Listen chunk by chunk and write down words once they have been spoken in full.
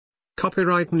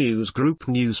Copyright News Group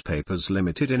Newspapers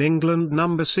Limited in England,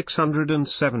 number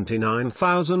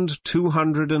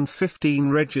 679,215,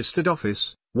 registered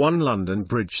office, 1 London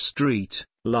Bridge Street,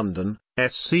 London,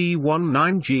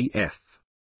 SC19GF.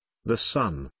 The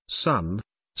Sun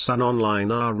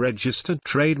Online are registered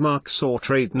trademarks or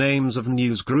trade names of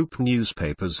News Group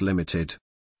Newspapers Limited.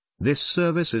 This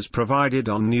service is provided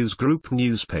on News Group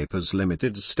Newspapers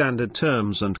Limited's standard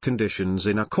terms and conditions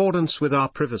in accordance with our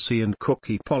privacy and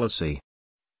cookie policy.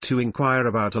 To inquire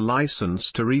about a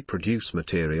license to reproduce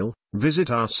material, visit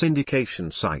our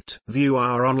syndication site. View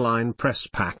our online press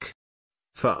pack.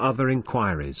 For other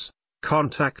inquiries,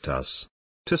 contact us.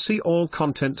 To see all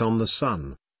content on The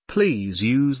Sun, please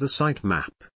use the site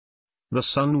map. The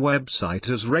Sun website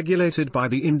is regulated by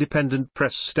the Independent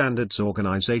Press Standards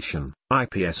Organization,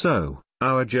 IPSO.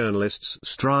 Our journalists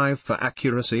strive for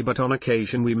accuracy, but on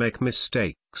occasion we make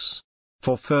mistakes.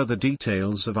 For further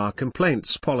details of our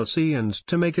complaints policy and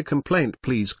to make a complaint,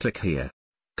 please click here.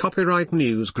 Copyright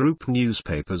News Group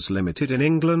Newspapers Limited in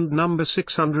England, number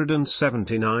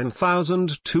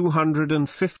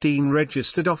 679,215,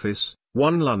 registered office,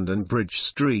 1 London Bridge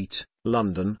Street,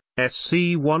 London,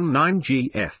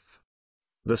 SC19GF.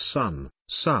 The Sun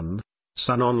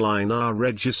Online are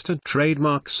registered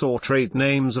trademarks or trade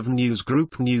names of News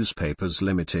Group Newspapers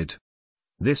Limited.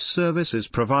 This service is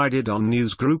provided on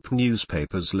News Group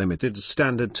Newspapers Limited's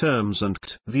standard terms and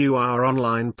view our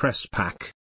online press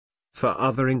pack. For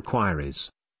other inquiries,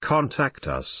 contact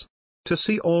us. To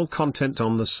see all content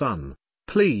on The Sun,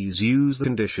 please use the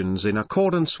conditions in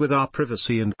accordance with our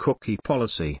privacy and cookie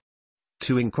policy.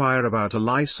 To inquire about a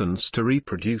license to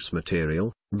reproduce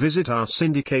material, visit our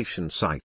syndication site.